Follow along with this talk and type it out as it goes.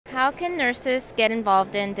How can nurses get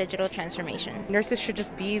involved in digital transformation? Nurses should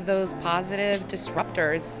just be those positive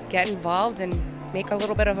disruptors. Get involved and make a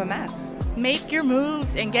little bit of a mess. Make your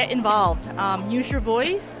moves and get involved. Use your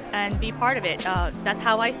voice and be part of it. That's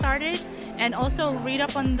how I started. And also read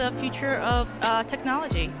up on the future of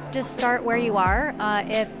technology. Just start where you are.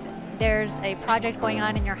 If there's a project going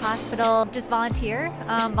on in your hospital, just volunteer.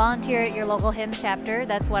 Volunteer at your local HIMSS chapter.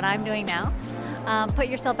 That's what I'm doing now. Put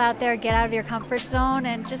yourself out there, get out of your comfort zone,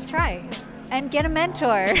 and just try. And get a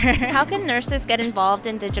mentor. How can nurses get involved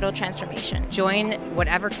in digital transformation? Join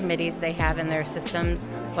whatever committees they have in their systems,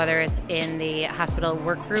 whether it's in the hospital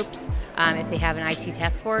work groups, if they have an IT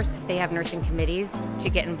task force, if they have nursing committees, to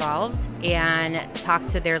get involved and talk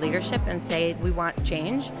to their leadership and say, we want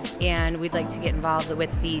change and we'd like to get involved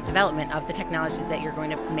with the development of the technologies that you're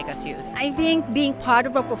going to make us use. I think being part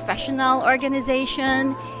of a professional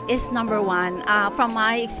organization is number one. From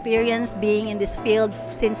my experience being in this field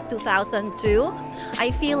since 2002,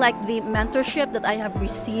 I feel like the mentorship that I have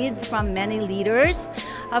received from many leaders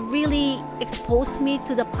have really exposed me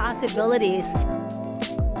to the possibilities.